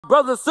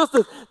Brothers and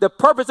sisters, the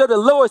purpose of the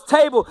Lord's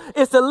table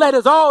is to let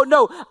us all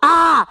know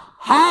I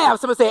have,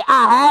 somebody say,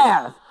 I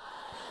have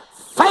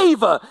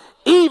favor,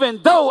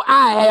 even though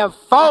I have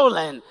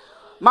fallen.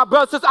 My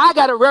brothers and sisters, I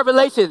got a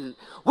revelation.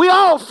 We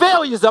all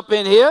failures up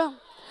in here.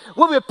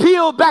 When we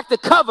peel back the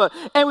cover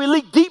and we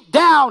look deep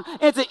down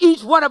into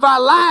each one of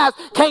our lives,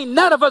 can't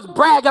none of us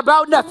brag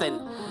about nothing.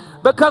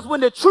 Because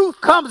when the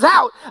truth comes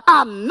out,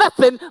 I'm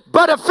nothing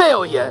but a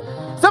failure.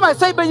 Somebody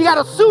say, but you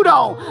got a suit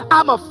on.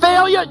 I'm a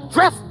failure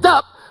dressed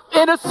up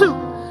in a suit.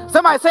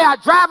 Somebody say, I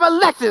drive a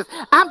Lexus.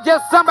 I'm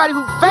just somebody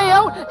who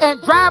failed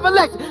and drive a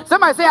Lexus.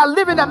 Somebody say, I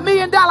live in $1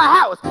 million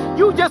house.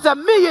 You just a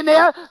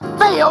millionaire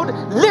failed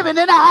living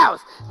in a house.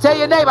 Tell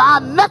your neighbor,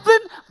 I'm nothing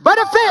but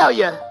a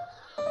failure.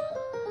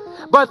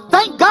 But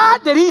thank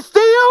God that he's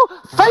still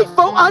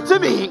faithful unto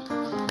me.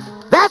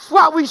 That's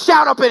why we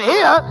shout up in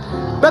here,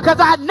 because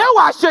I know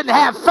I shouldn't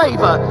have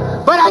favor,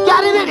 but I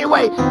got it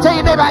anyway. Tell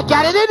your neighbor, I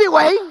got it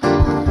anyway.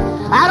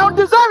 I don't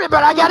deserve it,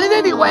 but I got it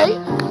anyway.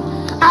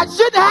 I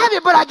shouldn't have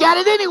it, but I got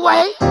it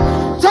anyway.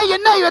 Tell your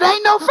neighbor, it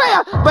ain't no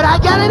fair, but I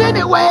got it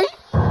anyway.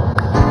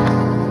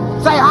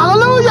 Say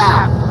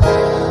hallelujah.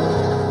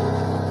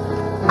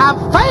 I'm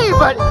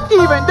favored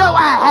even though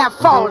I have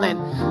fallen.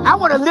 I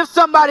want to lift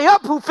somebody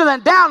up who's feeling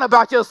down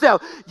about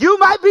yourself. You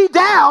might be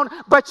down,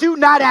 but you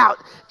not out.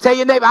 Tell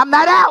your neighbor, I'm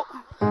not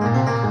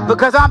out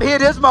because I'm here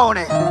this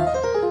morning.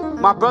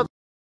 My brother.